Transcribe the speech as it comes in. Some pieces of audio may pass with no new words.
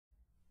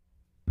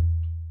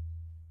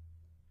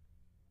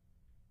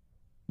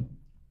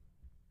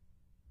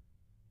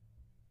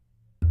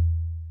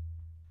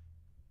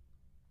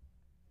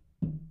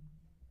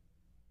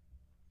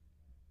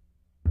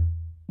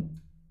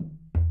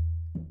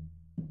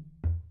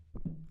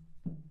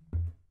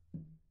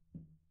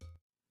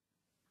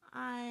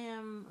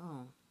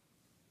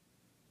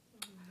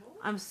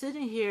I'm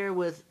sitting here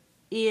with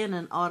Ian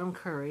and Autumn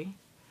Currie,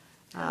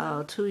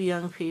 two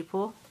young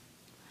people,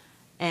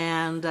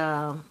 and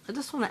I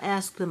just want to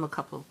ask them a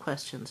couple of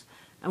questions.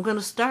 I'm going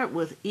to start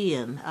with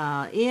Ian.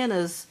 Ian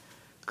is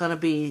going to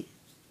be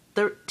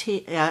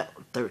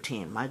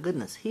 13, my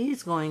goodness.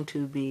 He's going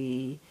to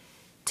be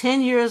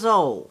 10 years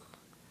old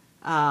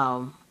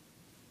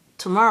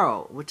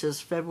tomorrow, which is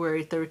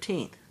February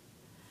 13th.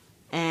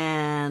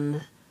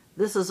 And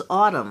this is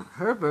Autumn.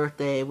 Her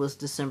birthday was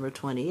December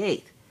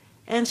 28th.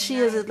 And she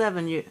is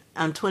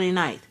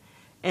 29th.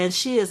 And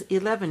she is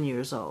 11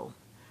 years old.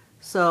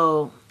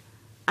 So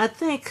I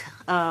think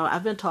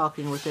I've been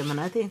talking with them, and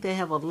I think they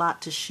have a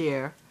lot to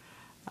share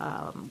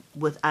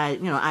with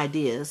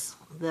ideas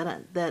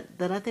that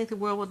I think the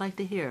world would like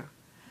to hear.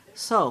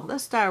 So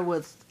let's start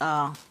with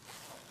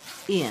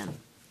Ian.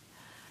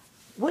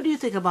 What do you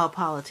think about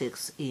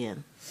politics,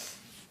 Ian?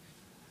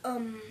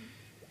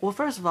 Well,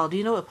 first of all, do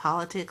you know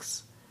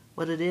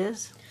what it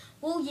is?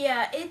 Well,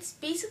 yeah, it's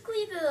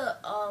basically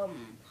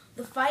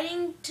the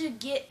fighting to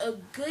get a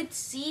good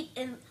seat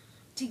and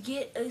to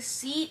get a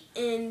seat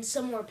in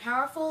somewhere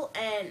powerful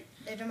and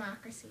the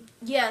democracy.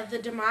 Yeah, the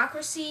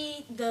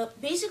democracy.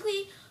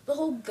 Basically the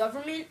whole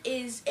government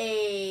is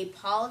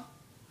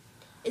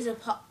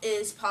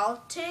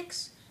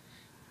politics.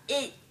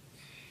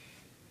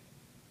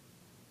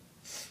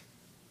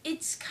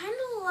 It's kind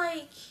of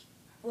like,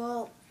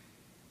 well,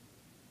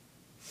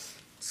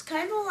 it's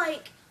kind of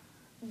like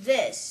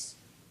this.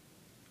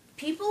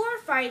 People are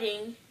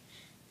fighting,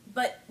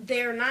 but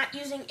they're not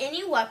using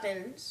any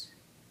weapons.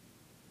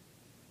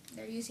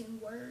 They're using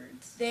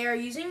words. They are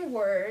using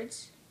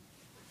words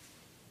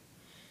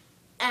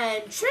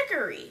and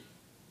trickery.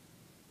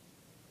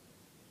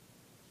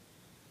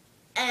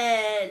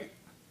 And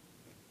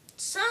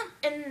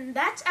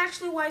that's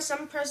actually why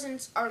some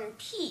presidents are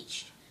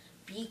impeached,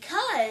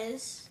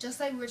 because just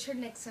like Richard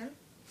Nixon,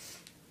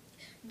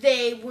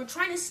 they were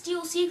trying to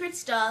steal secret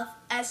stuff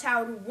as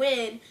how to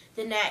win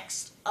the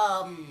next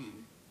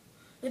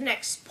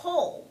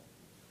poll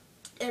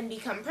and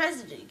become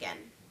president again.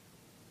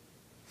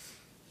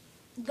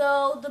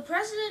 Though the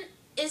president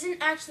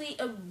isn't actually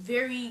a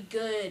very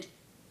good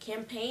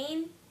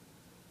campaign,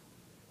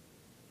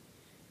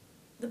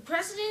 the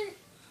president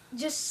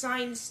just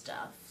signs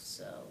stuff,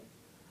 so.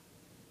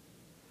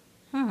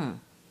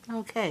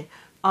 Okay.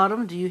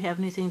 Autumn, do you have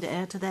anything to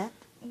add to that?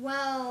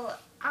 Well,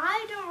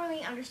 I don't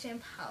really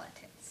understand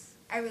politics.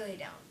 I really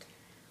don't.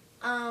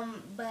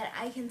 But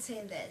I can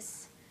say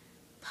this.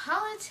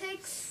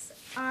 Politics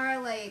are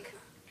like,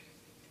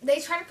 they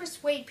try to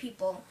persuade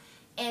people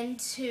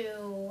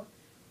into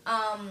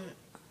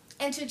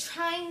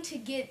trying to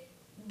get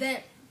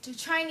the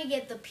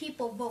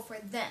people vote for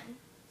them.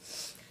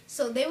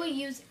 So they will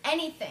use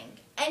anything,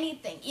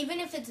 even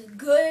if it's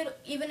good,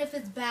 even if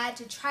it's bad,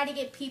 to try to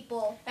get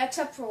people.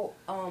 Except for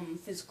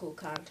physical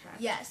contact.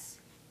 Yes,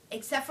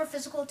 except for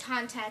physical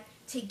contact,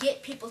 to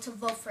get people to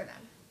vote for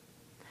them.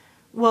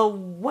 Well,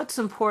 what's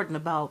important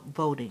about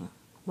voting?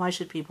 Why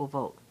should people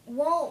vote?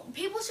 Well,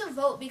 people should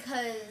vote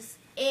because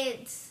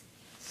it's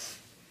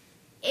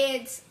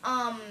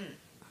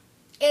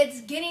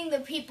getting the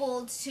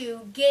people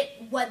to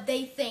get what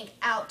they think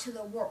out to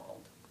the world.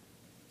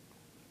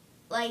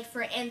 Like,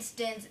 for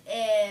instance,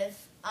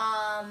 if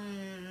I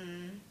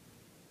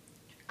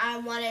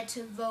wanted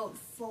to vote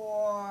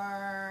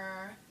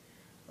for,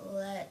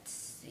 let's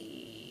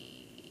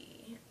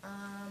see,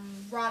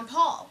 Ron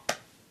Paul,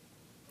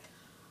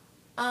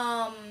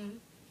 I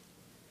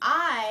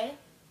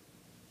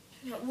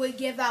would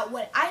give out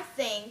why I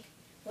think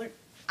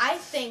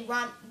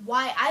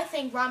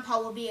Ron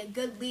Paul will be a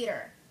good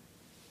leader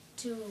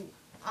to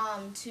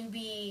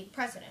be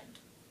president.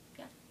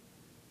 Yeah.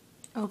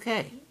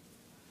 Okay.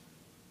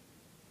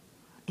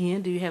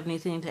 Ian, do you have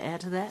anything to add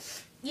to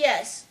that?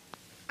 Yes.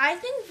 I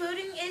think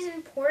voting is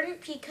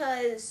important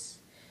because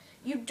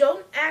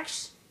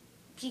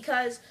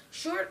because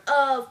short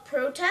of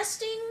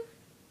protesting,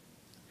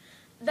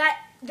 that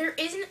there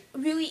isn't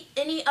really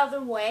any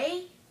other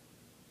way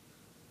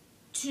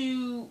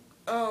to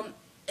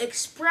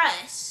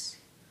express,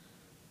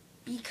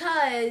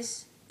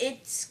 because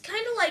it's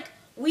kind of like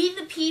we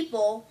the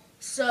people,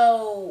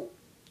 so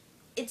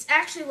it's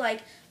actually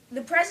like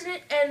the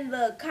president and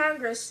the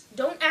Congress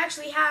don't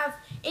actually have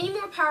any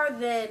more power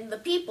than the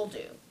people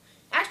do.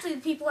 Actually,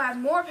 the people have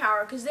more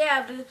power because they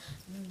have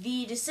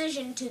the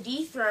decision to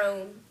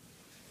dethrone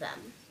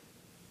them.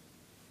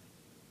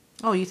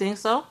 Oh, you think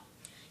so?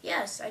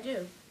 Yes, I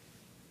do.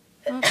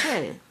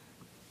 Okay.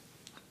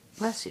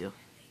 Bless you.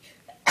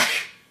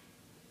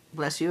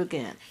 Bless you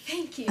again.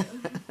 Thank you.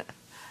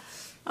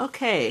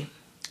 Okay.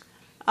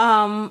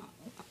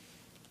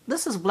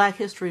 This is Black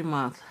History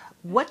Month.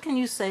 What can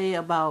you say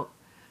about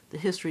the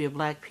history of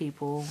black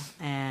people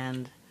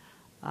and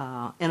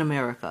in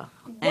America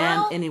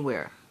and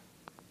anywhere?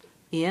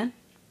 Ian?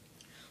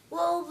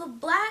 Well,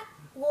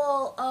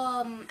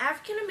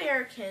 African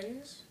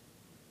Americans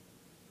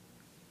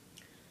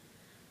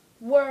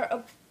were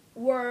a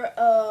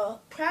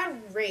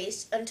proud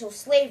race until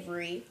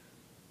slavery,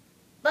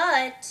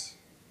 but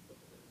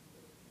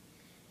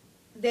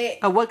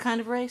What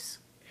kind of race?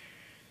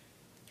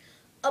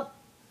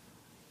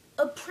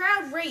 A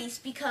proud race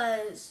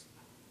because,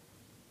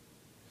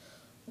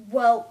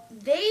 well,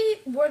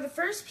 they were the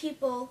first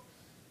people,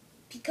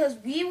 because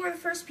we were the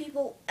first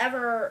people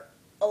ever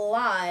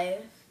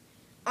alive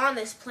on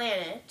this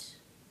planet.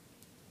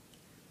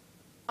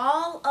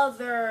 All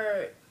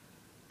other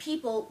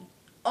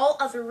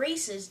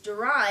races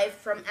derive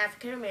from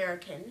African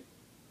American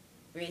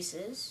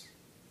races.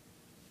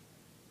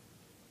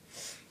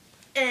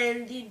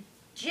 And the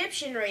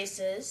Egyptian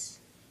races,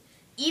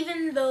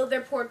 even though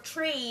they're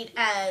portrayed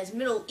as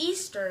Middle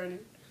Eastern,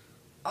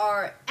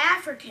 are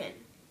African.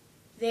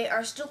 They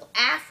are still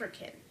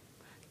African.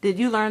 Did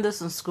you learn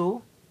this in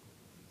school?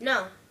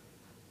 No.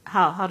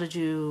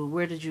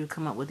 Where did you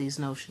come up with these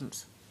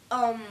notions?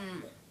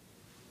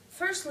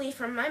 Firstly,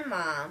 from my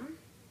mom.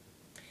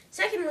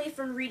 Secondly,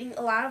 from reading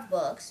a lot of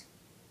books.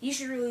 You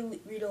should really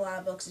read a lot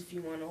of books if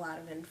you want a lot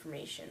of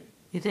information.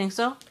 You think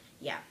so?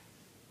 Yeah.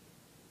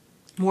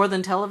 More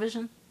than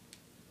television?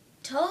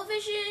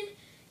 Television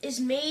is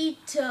made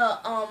to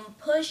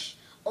push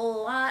a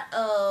lot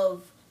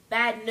of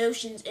bad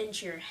notions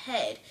into your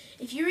head.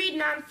 If you read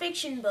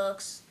nonfiction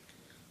books,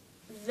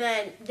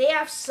 then they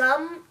have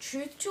some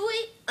truth to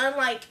it,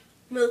 unlike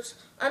most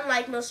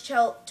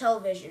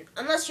television,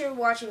 unless you're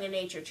watching a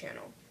nature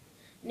channel.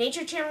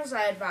 Nature channels,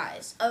 I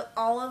advise.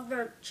 All of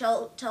their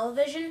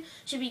television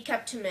should be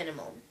kept to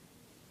minimal.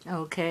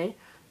 Okay.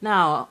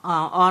 Now,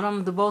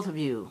 Autumn, the both of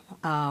you,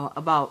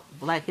 about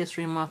Black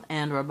History Month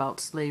and or about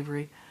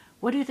slavery.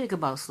 What do you think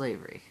about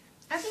slavery?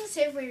 I think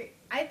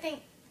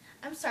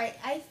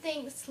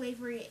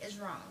slavery is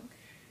wrong.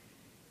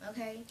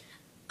 Okay?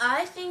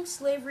 I think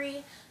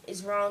slavery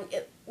is wrong.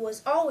 It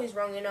was always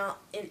wrong, and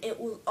it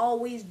will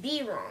always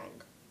be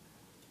wrong.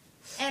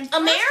 And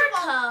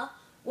America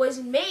was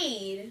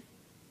made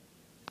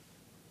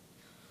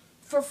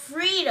for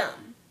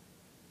freedom,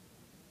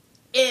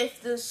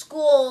 if the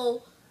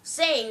school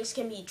sayings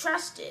can be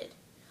trusted.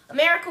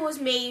 America was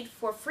made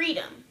for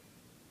freedom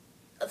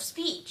of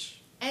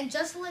speech. And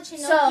just to let you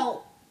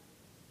know...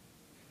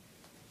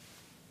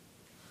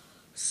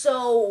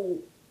 So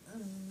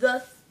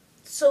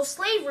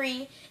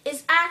slavery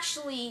is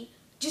actually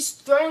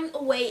just throwing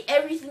away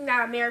everything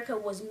that America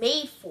was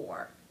made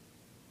for.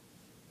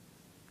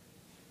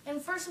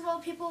 And first of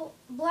all,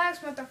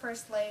 blacks weren't the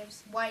first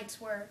slaves.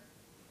 Whites were.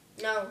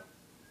 No.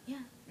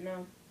 Yeah.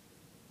 No.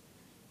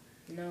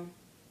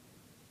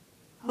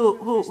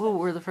 Who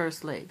were the first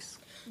slaves?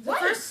 The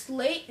first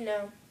slave?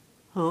 No.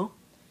 Who?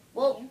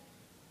 Well,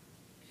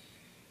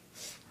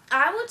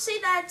 I would say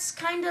that's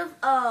kind of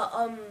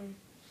a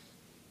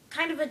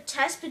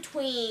test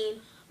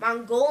between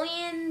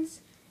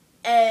Mongolians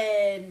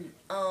and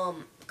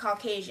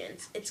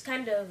Caucasians. It's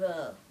kind of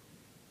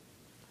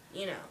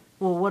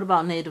Well, what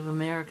about Native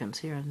Americans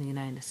here in the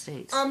United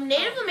States?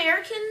 Native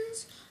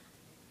Americans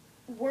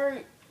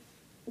were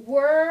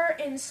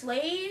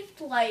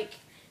enslaved. Like,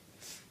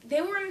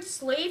 they were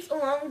enslaved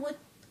along with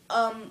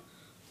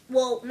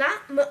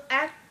not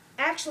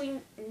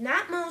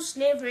most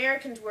Native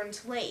Americans were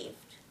enslaved.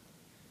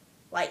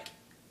 Like,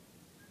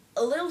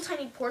 a little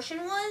tiny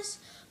portion was,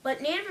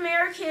 but Native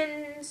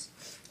Americans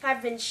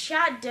have been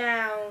shot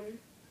down,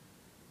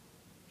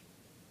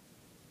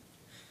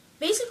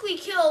 basically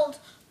killed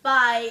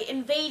by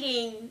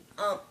invading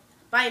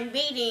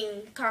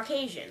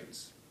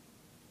Caucasians.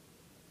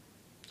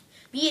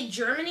 Be it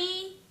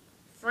Germany,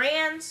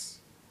 France,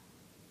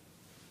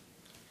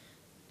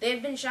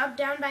 they've been shot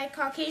down by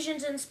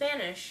Caucasians in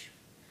Spanish.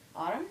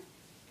 Autumn?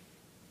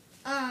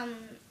 I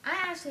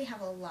actually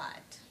have a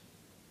lot.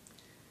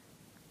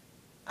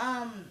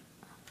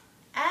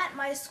 At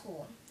my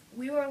school,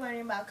 we were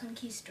learning about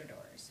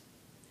conquistadors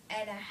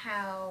and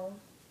how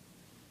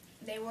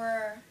they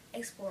were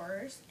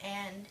explorers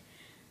and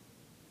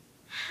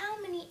how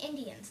many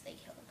Indians they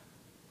killed,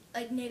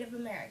 like Native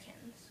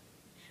Americans.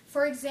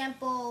 For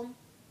example,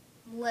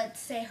 let's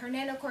say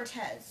Hernando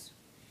Cortez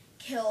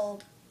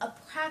killed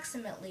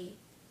approximately,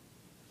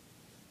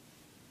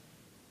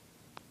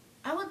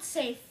 I would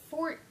say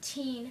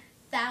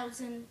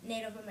 14,000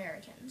 Native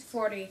Americans.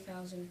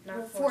 40,000,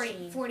 not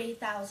 14.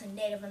 40,000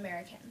 Native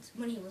Americans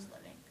when he was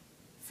living.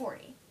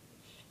 40.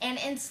 And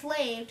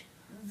enslaved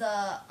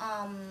the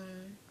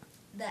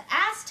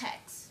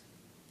Aztecs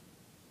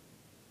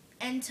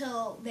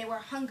until they were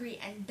hungry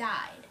and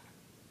died.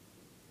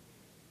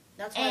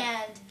 That's why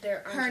and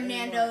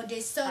Hernando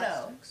de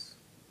Soto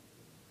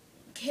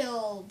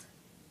killed,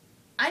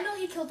 I know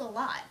he killed a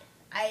lot.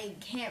 I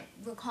can't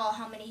recall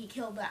how many he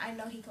killed, but I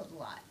know he killed a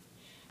lot.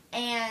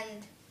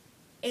 And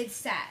it's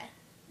sad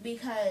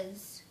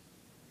because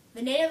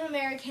the Native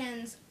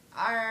Americans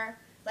are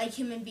like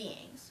human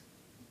beings.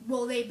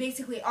 Well, they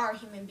basically are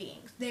human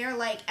beings. They are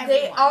like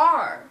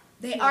everyone.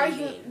 They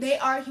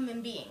are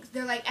human beings.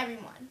 They're like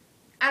everyone.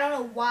 I don't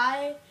know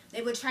why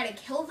they would try to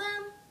kill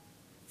them.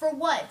 For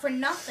what? For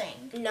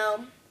nothing.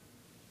 No.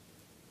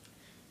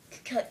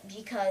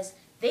 Because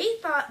they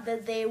thought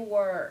that they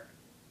were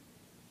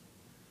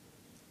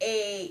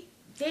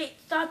they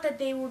thought that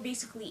they were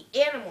basically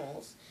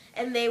animals,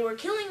 and they were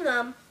killing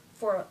them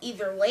for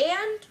either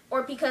land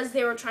or because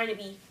they were trying to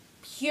be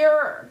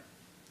pure.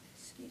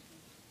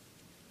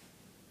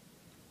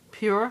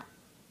 Pure?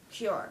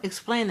 Pure.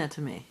 Explain that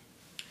to me.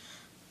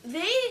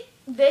 They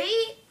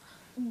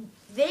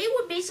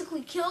would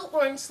basically kill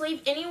or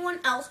enslave anyone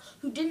else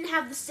who didn't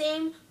have the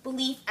same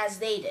belief as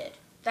they did.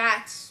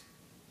 That's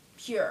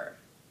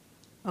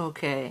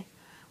Okay.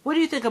 What do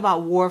you think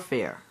about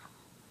warfare?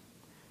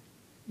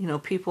 You know,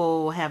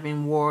 people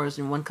having wars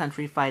in one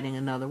country fighting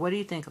another. What do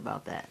you think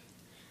about that?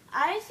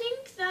 I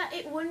think that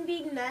it wouldn't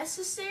be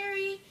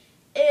necessary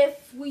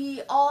if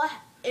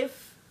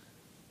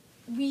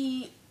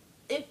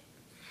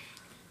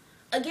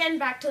again,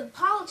 back to the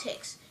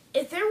politics.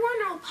 If there were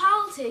no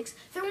politics,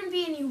 there wouldn't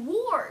be any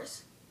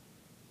wars.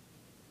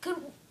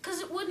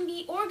 Because it wouldn't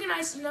be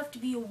organized enough to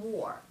be a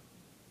war.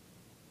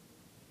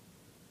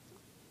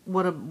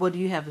 What do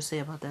you have to say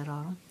about that,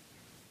 Autumn?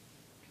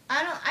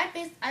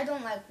 I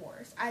don't like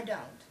wars. I don't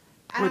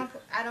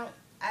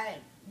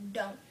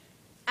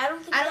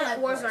think that like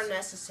wars wars. are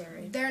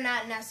necessary. They're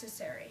not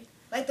necessary.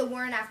 Like the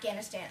war in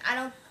Afghanistan.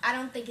 I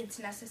don't think it's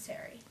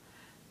necessary.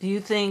 Do you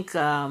think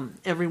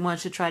everyone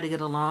should try to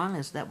get along?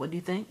 Is that what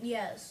you think?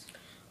 Yes.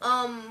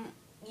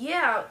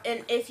 Yeah,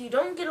 and if you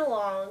don't get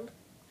along,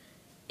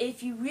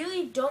 if you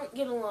really don't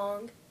get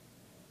along,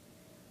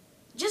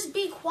 just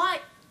be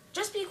quiet.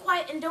 Just be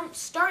quiet and don't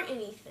start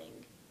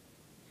anything.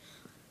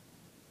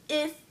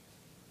 If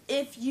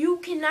you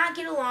cannot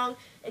get along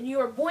and you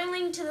are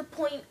boiling to the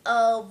point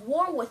of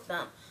war with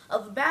them,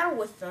 of a battle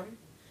with them,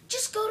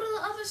 just go to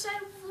the other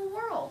side of the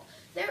world.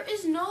 There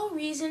is no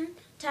reason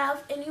to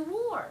have any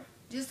war.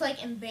 Just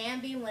like in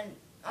Bambi when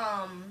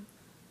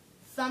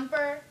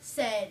Thumper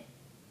said,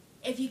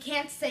 if you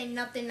can't say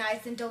nothing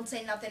nice, then don't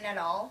say nothing at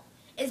all.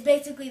 It's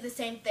basically the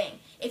same thing.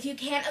 If you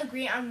can't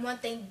agree on one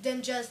thing,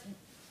 then just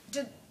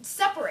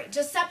separate.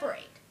 Just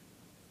separate.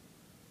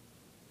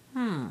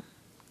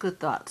 Good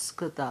thoughts.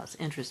 Good thoughts.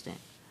 Interesting.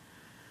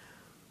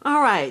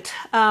 All right.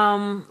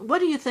 What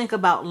do you think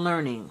about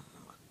learning?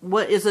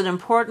 What is it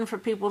important for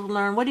people to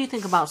learn? What do you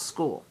think about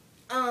school?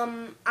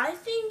 I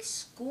think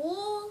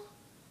school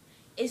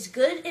is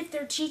good if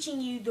they're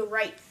teaching you the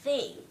right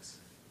things.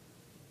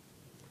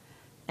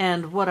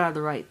 And what are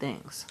the right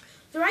things?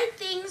 The right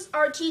things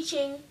are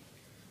teaching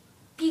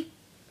the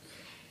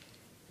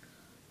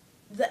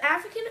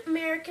African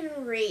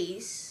American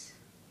race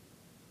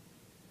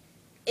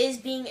is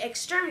being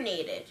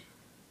exterminated.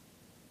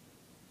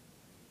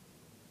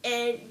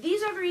 And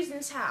these are the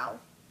reasons how.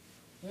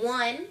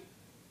 One,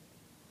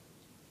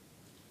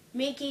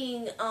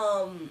 making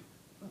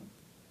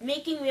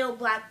male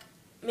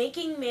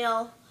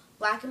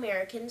black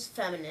Americans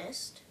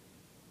feminist.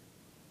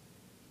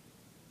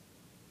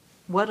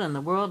 What in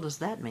the world does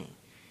that mean?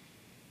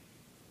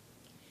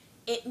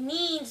 It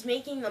means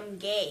making them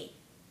gay.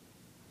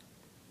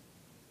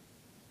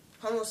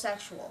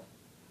 Homosexual.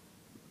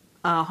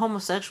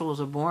 Homosexuals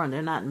are born.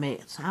 They're not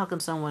made. So how can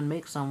someone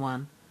make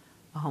someone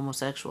a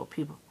homosexual?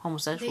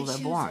 Homosexuals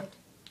are born.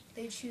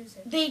 They choose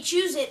it. They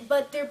choose it,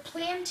 but they're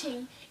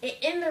planting it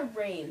in their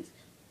brains.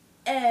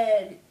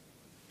 And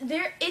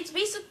it's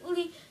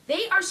basically,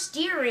 they are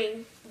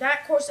steering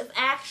that course of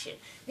action.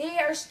 They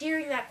are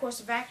steering that course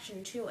of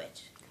action to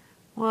it.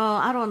 Well,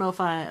 I don't know if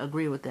I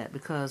agree with that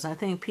because I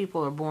think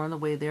people are born the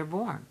way they're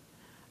born.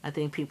 I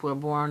think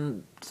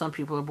some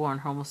people are born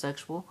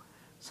homosexual,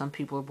 some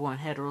people are born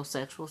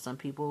heterosexual, some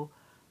people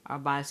are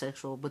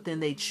bisexual, but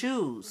then they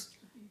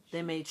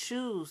may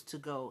choose to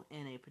go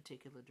in a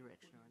particular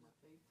direction or another.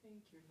 They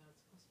think you're not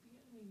supposed to be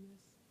getting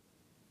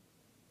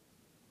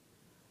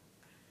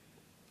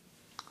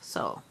this.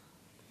 So,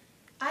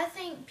 I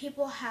think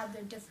people have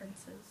their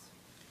differences.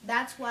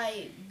 That's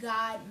why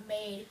God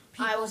made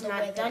people I was the way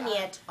not they done are.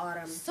 yet,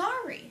 Autumn.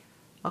 Sorry.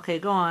 okay,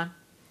 go on.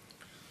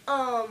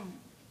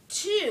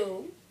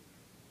 2,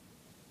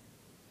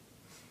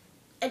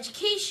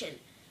 education.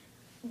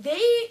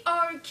 They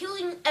are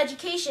killing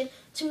education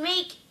to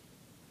make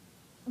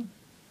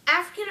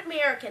African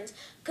Americans,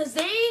 because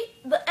the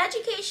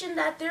education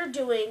that they're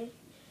doing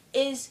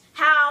is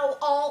how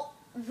all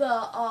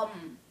of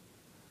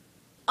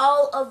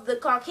the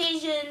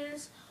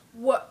Caucasians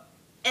were,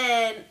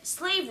 and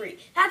slavery.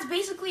 That's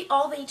basically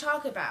all they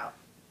talk about.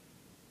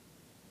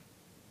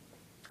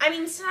 I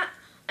mean,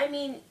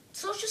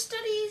 social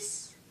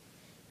studies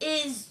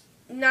is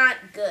not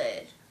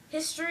good.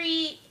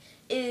 History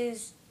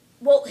is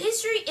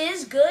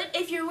good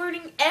if you're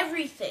learning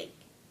everything.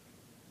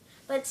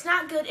 But it's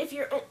not good if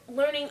you're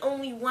learning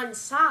only one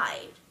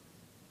side.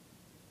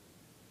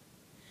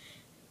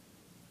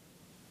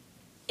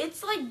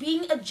 It's like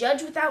being a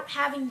judge without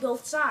having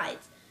both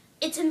sides.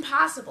 It's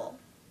impossible.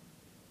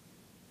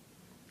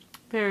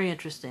 Very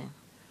interesting.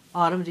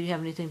 Autumn, do you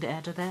have anything to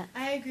add to that?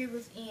 I agree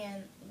with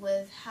Ian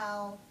with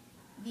how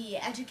the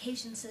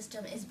education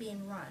system is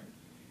being run.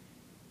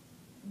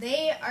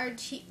 They are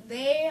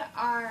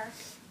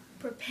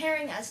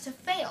preparing us to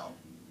fail.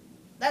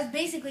 That's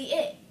basically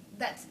it.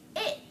 That's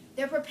it.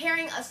 They're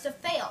preparing us to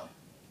fail.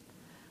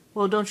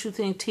 Well, don't you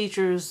think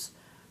teachers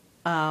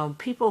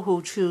people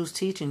who choose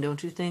teaching,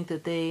 don't you think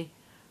that they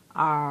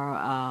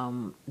are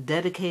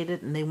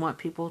dedicated and they want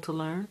people to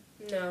learn?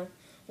 No.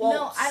 Well,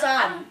 no, I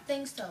some. don't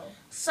think so.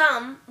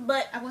 Some,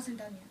 but I wasn't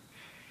done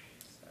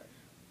yet.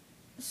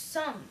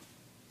 Some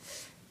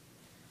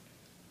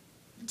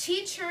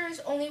teachers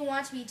only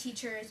want to be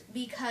teachers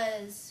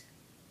because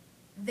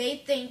they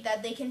think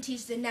that they can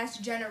teach the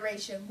next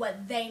generation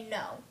what they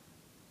know,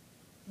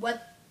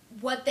 what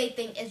they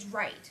think is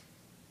right.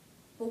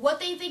 But what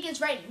they think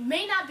is right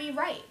may not be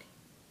right.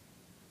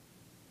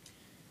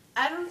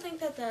 I don't think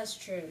that that's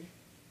true.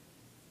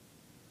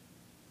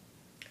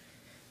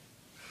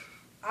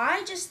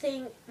 I just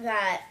think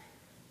that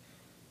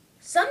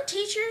some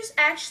teachers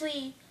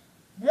actually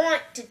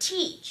want to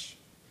teach.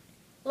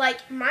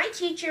 Like, my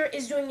teacher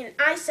is doing an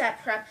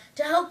ISAT prep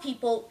to help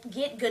people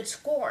get good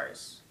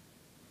scores.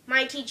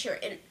 My teacher.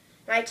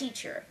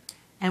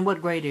 And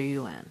what grade are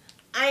you in?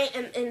 I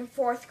am in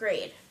 4th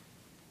grade.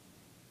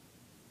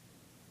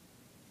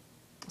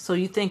 So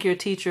you think your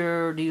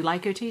teacher, do you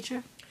like your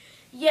teacher?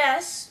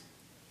 Yes.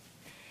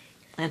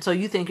 And so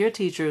you think your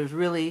teacher is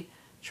really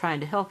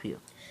trying to help you?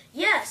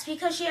 Yes,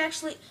 because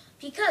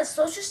because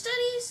social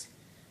studies,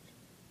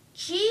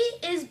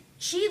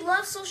 she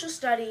loves social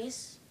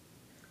studies,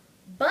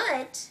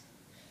 but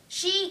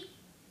she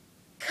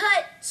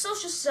cut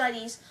social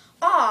studies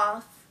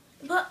off,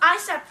 put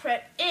ISAT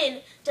prep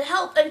in to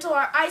help until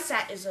our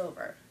ISAT is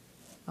over.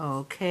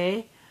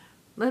 Okay.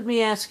 Let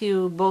me ask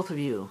you, both of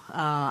you.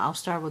 I'll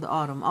start with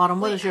Autumn. Autumn,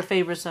 what is your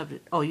favorite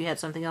subject? Oh, you had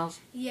something else?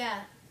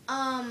 Yeah.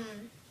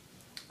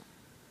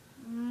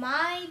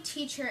 My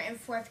teacher in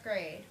 4th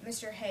grade,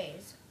 Mr.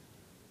 Hayes,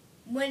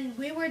 when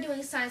we were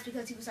doing science,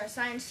 because he was our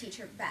science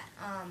teacher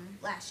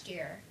last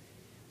year,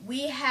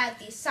 we had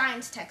these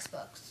science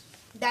textbooks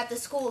that the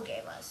school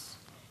gave us.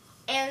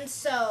 And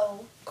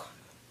so,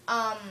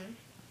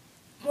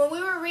 when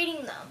we were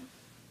reading them,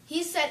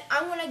 he said,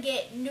 I want to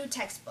get new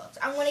textbooks.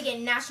 I want to get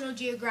National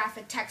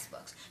Geographic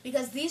textbooks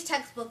because these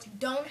textbooks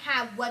don't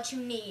have what you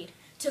need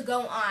to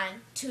go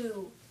on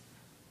to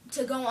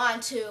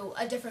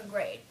a different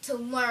grade, to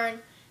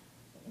learn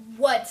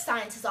what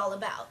science is all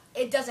about.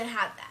 It doesn't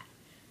have that.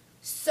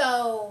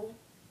 So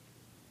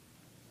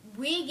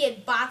we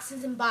get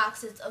boxes and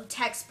boxes of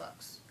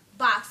textbooks.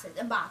 Boxes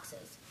and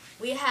boxes.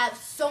 We have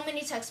so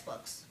many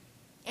textbooks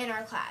in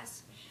our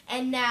class.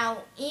 And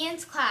now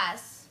Ian's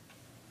class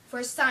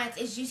for science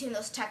is using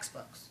those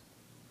textbooks.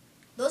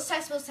 Those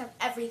textbooks have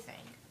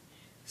everything.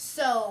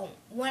 So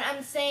what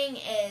I'm saying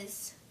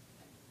is,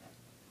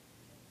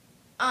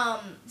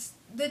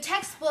 the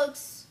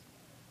textbooks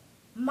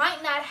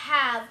might not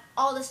have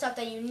all the stuff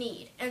that you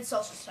need in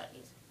social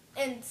studies,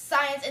 in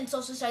science and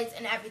social studies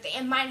and everything.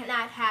 It might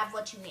not have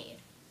what you need.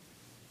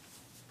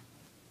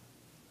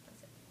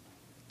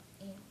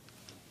 That's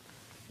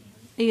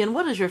it. Ian,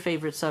 what is your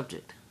favorite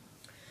subject?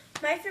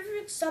 My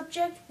favorite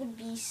subject would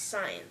be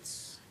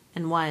science.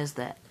 And why is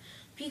that?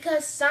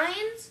 Because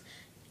science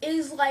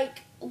is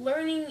like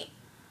learning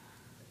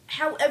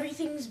how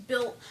everything's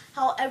built,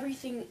 how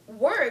everything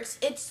works.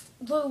 It's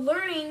the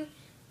learning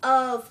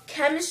of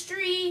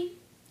chemistry.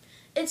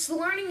 It's the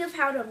learning of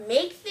how to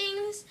make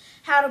things,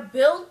 how to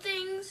build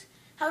things,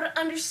 how to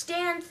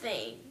understand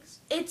things.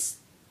 It's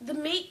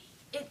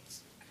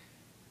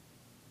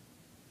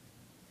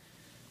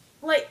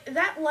like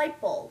that light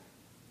bulb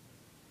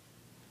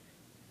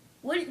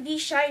wouldn't be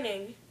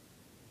shining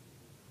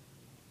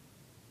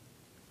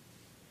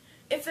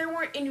if there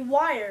weren't any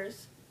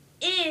wires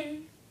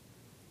in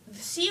the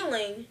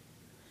ceiling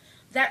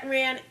that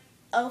ran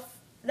a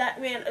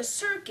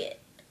circuit,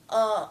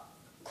 a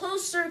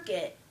closed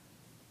circuit.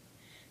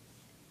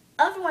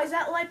 Otherwise,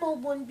 that light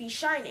bulb wouldn't be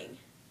shining.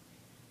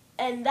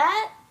 And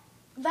that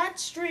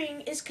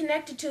string is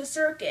connected to a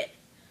circuit,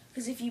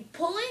 because if you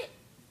pull it,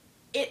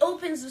 it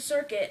opens the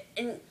circuit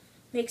and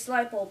makes the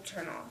light bulb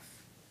turn off.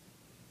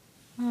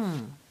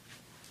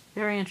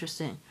 Very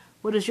interesting.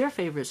 What is your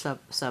favorite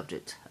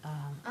subject,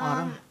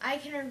 Autumn? I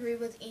can agree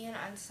with Ian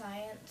on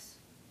science.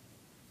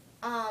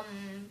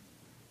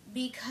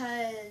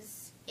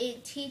 Because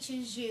it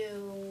teaches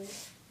you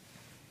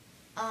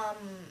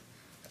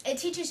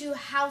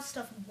how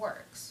stuff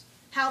works,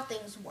 how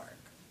things work.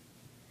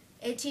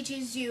 It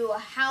teaches you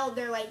how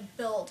they're like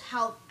built,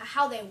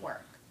 how they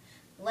work.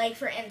 Like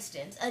for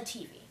instance, a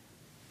TV.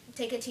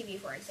 Take a TV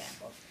for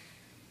example.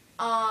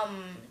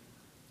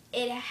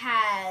 It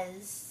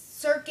has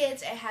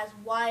circuits, it has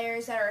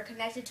wires that are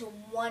connected to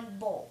one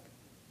bulb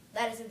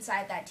that is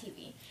inside that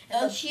TV.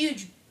 And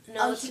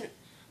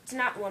it's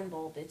not one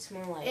bulb. It's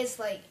more like it's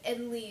like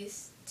at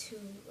least two.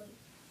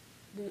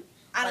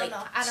 I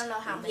don't know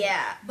how many.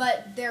 Yeah,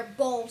 but they're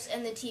bulbs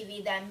in the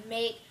TV that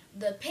make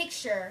the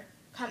picture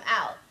come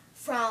out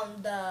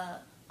from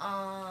the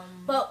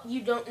But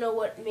you don't know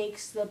what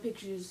makes the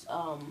pictures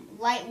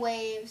light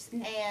waves,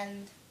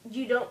 and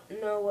you don't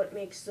know what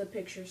makes the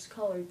pictures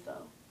colored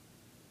though.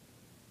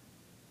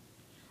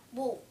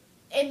 Well,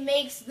 it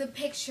makes the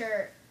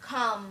picture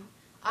come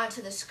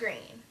onto the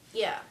screen.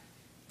 Yeah.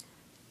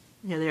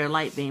 Yeah, there are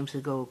light beams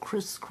that go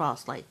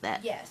crisscross like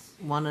that. Yes.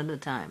 One at a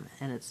time,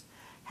 and it's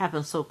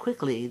happens so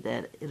quickly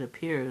that it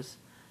appears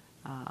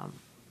And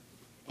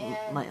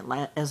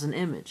like as an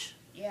image.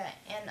 yeah,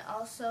 and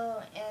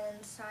also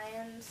in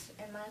science,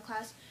 in my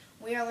class,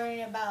 we are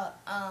learning about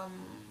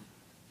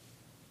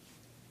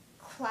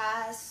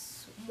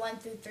class 1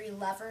 through 3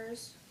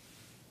 levers.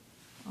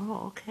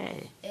 Oh,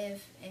 okay.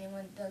 If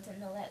anyone doesn't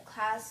know that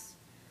class,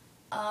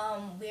 we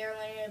are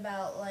learning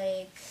about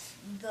like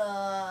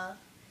the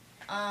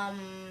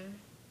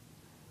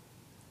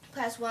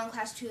class 1,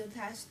 class 2,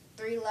 class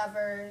 3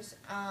 levers,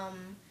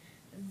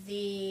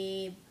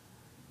 the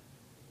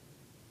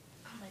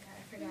oh my god,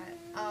 I forgot.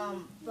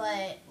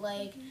 But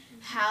like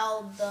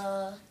how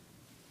the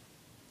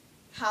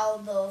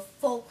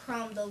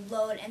fulcrum, the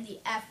load, and the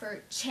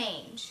effort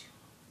change.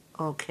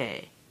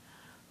 Okay.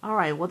 All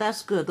right. Well,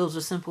 that's good. Those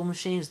are simple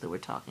machines that we're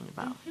talking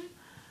about.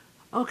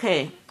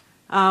 Okay.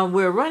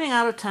 We're running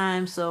out of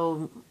time,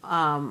 so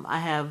I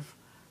have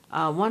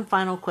one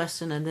final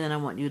question, and then I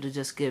want you to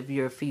just give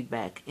your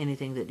feedback,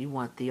 anything that you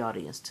want the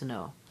audience to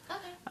know.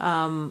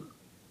 Okay.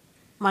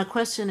 My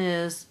question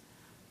is,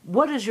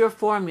 what is your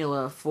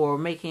formula for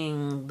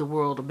making the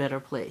world a better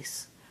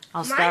place?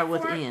 I'll start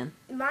with Ian.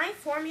 My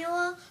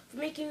formula for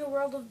making the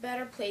world a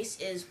better place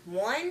is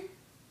 1,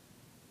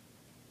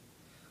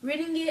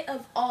 ridding it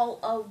of all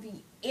of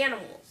the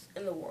animals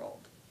in the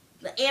world.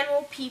 The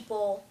animal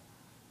people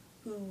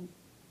who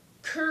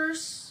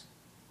curse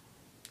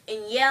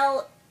and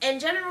yell and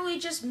generally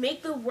just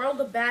make the world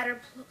a better,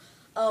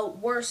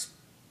 worse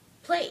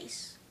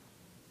place.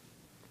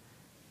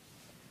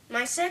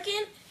 My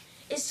second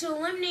is to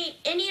eliminate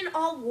any and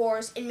all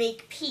wars and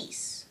make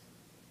peace.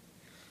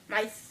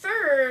 My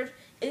third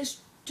is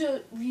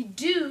to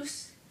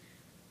reduce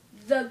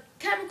the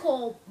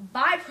chemical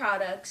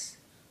byproducts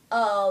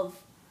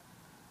of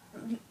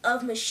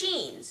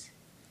machines.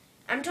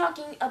 I'm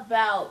talking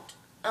about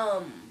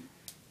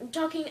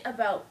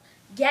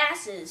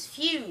gases,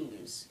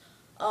 fumes,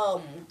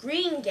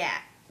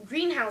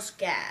 greenhouse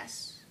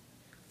gas,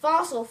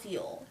 fossil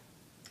fuel,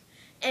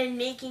 and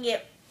making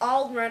it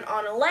all run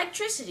on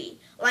electricity,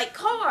 like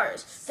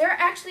cars. There are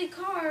actually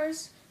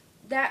cars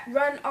that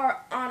run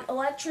on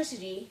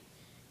electricity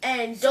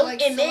and So don't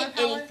like emit solar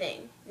power?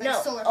 anything. Like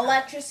No, solar power.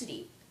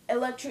 electricity.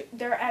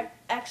 There are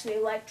actually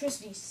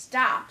electricity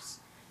stops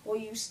where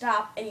you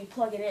stop and you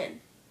plug it in.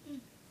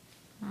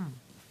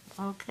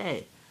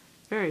 Okay.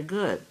 Very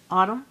good.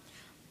 Autumn?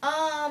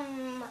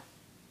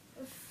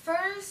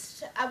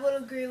 First, I would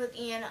agree with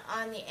Ian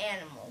on the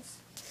animals.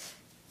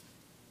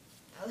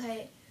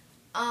 Okay.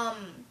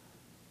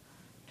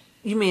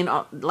 You mean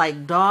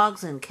like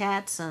dogs and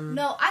cats and...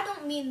 No, I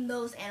don't mean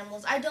those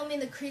animals. I don't mean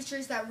the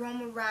creatures that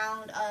roam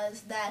around us,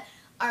 that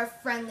are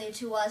friendly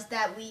to us,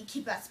 that we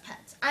keep as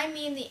pets. I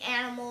mean the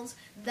animals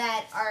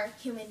that are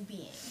human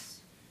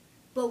beings.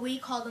 But we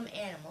call them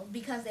animals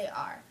because they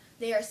are.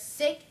 They are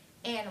sick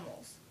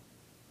animals.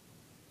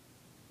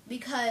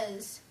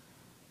 Because,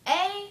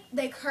 A,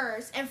 they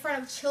curse in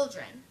front of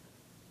children.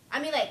 I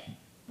mean, like,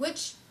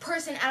 which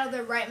person out of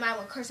their right mind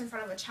would curse in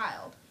front of a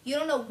child? You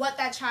don't know what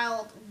that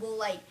child will,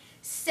 like,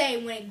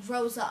 say when it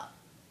grows up.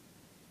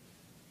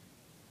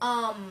 2,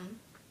 I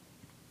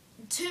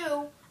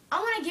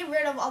want to get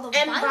rid of all the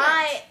And violence.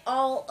 by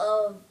all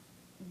of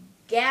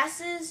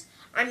gases,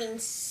 I mean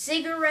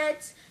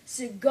cigarettes,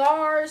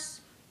 cigars,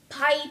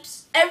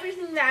 pipes,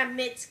 everything that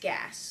emits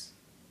gas.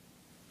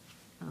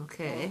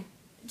 Okay.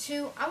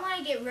 2, I want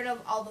to get rid of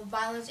all the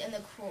violence and the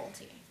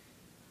cruelty.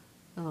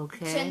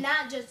 Okay. To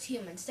not just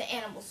humans, to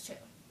animals too.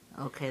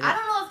 Okay. I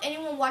don't know if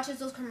anyone watches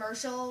those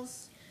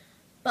commercials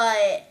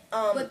But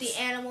with the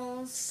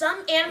animals.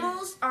 some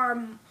animals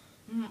are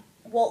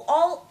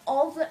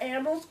all the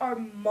animals are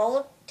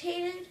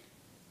mutated.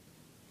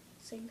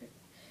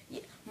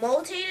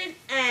 Mutated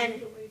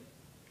and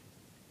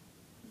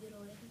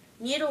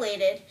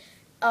mutilated.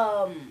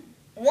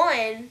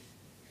 1,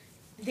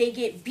 they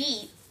get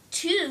beat.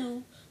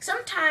 2,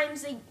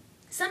 sometimes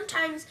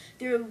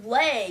their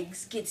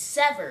legs get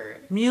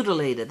severed.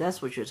 Mutilated,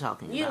 that's what you're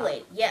talking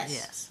Mutilated, about. yes.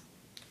 Yes.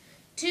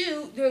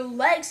 2, their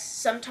legs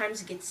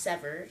sometimes get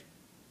severed.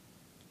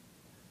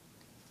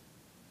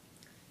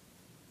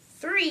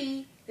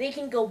 3, they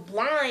can go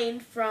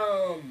blind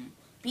from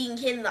being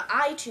hit in the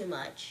eye too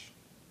much.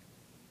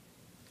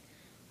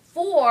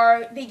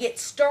 4, they get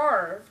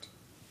starved,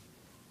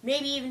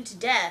 maybe even to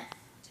death.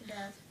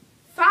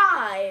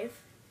 5,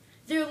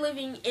 they're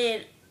living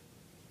in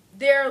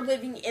their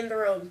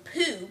own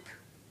poop,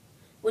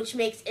 which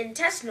makes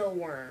intestinal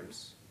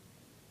worms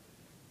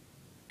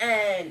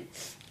and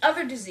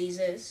other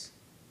diseases.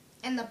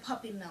 And the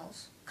puppy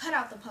mills. Cut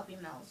out the puppy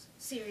mills.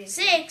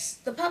 Seriously. 6,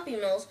 the puppy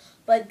mills,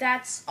 but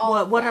that's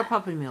all. What are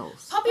puppy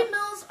mills? Puppy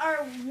mills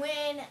are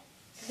when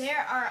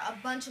there are a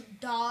bunch of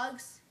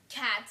dogs,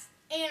 cats,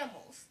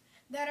 animals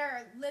that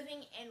are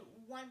living in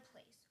one place.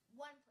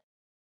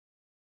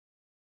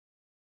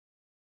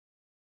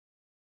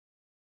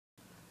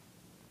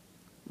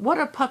 What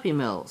are puppy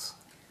mills?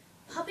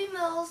 Puppy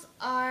mills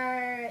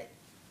are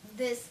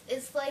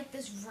it's like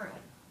this room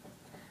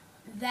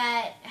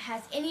that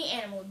has any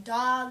animal,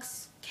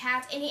 dogs,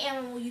 cats, any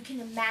animal you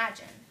can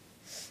imagine.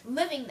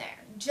 living there.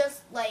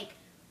 Just like,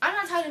 I'm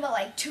not talking about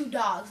like 2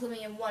 dogs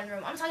living in one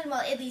room. I'm talking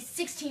about at least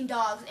 16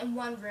 dogs in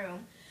one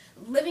room,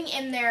 living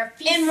in their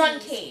feces. In one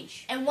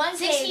cage. In one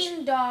cage.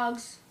 16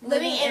 dogs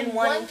living in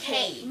one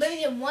cage.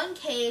 Living in one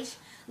cage,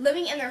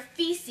 living in their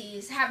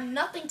feces, have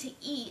nothing to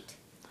eat.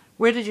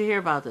 Where did you hear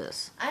about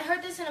this? I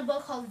heard this in a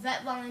book called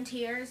Vet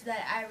Volunteers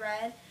that I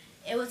read.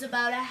 It was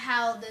about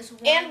how this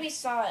one... And we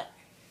saw it.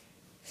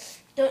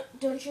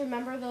 Don't you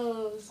remember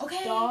those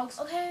dogs?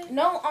 Okay.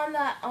 No, on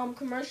that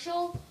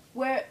commercial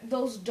where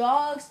those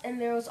dogs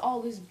and there was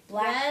always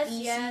black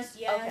feces.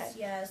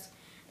 Yes.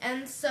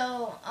 And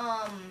so,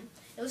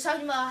 it was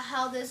talking about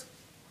how this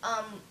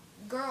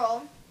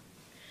girl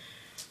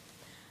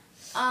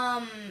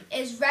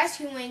is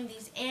rescuing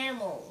these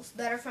animals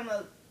that are from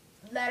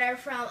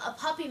a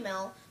puppy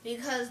mill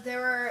because there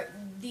were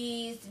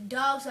these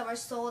dogs that were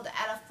sold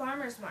at a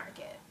farmer's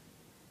market.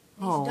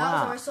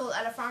 That were sold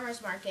at a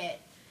farmer's market.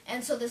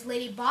 And so this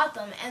lady bought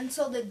them. And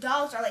so the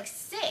dogs are like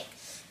sick.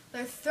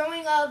 They're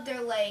throwing up.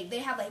 They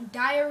have like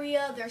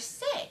diarrhea. They're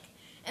sick.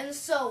 And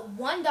so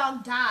one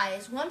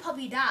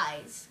puppy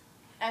dies.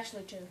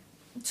 Actually, 2.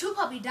 2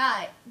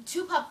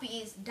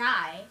 puppies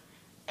die.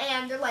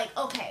 And they're like,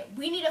 okay,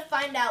 we need to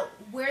find out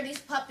where these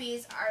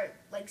puppies are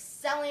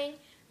selling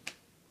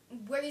and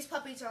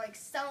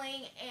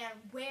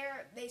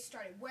where they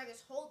started, where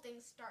this whole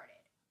thing started.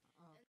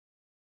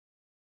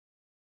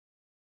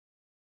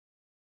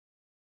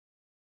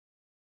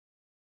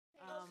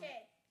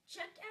 Okay,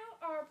 check out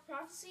our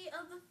Prophecy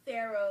of the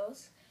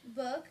Pharaohs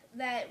book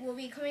that will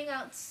be coming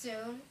out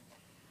soon.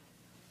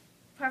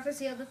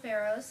 Prophecy of the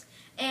Pharaohs.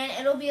 And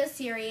it'll be a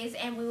series,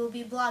 and we will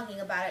be blogging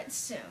about it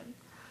soon.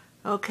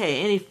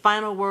 Okay, any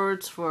final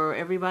words for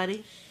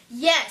everybody?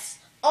 Yes,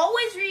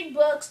 always read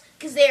books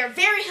because they are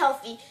very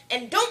healthy,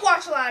 and don't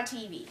watch a lot of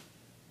TV.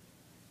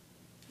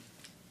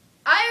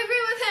 I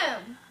agree with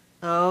him.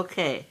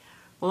 Okay.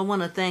 Well, I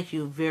want to thank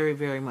you very,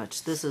 very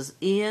much. This is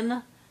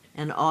Ian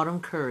and Autumn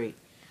Currie.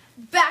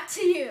 Back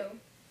to you.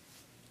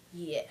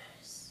 Yeah.